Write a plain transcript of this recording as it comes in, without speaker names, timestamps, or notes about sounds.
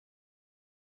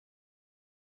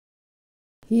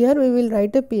Here we will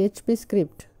write a PHP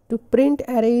script to print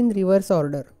array in reverse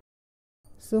order.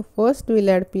 So first we'll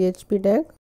add PHP tag,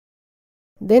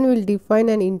 then we'll define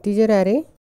an integer array.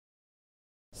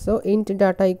 So int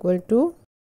data equal to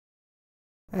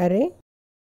array,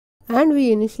 and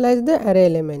we initialize the array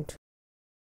element.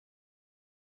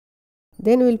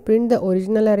 Then we'll print the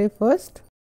original array first.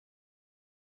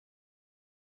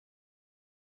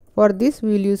 For this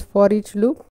we will use for each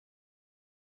loop,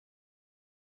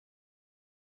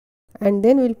 and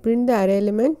then we'll print the array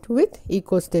element with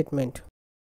echo statement.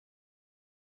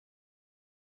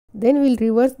 Then we'll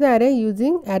reverse the array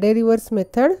using array reverse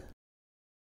method.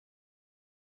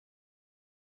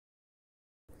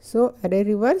 So array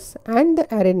reverse and the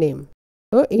array name.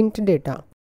 So int data,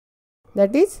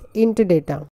 that is int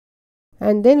data,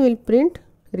 and then we'll print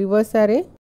reverse array.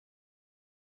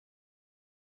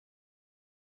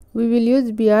 We will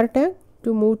use br tag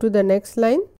to move to the next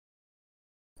line,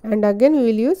 and again we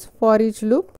will use for each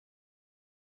loop.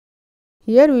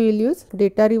 Here we will use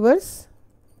data reverse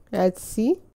as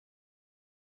C,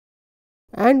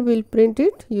 and we'll print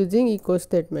it using echo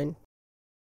statement.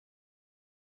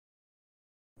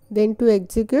 Then to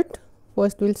execute,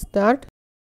 first we'll start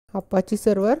Apache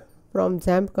server from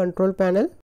XAMPP control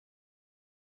panel,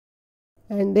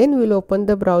 and then we'll open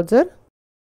the browser.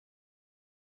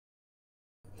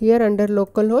 Here under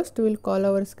localhost we'll call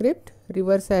our script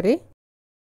reverse array.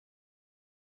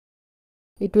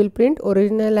 It will print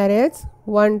original array as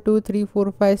 1 2 3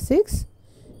 4 5 6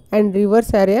 and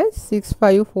reverse array as 6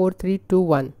 5 4 3 2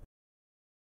 1.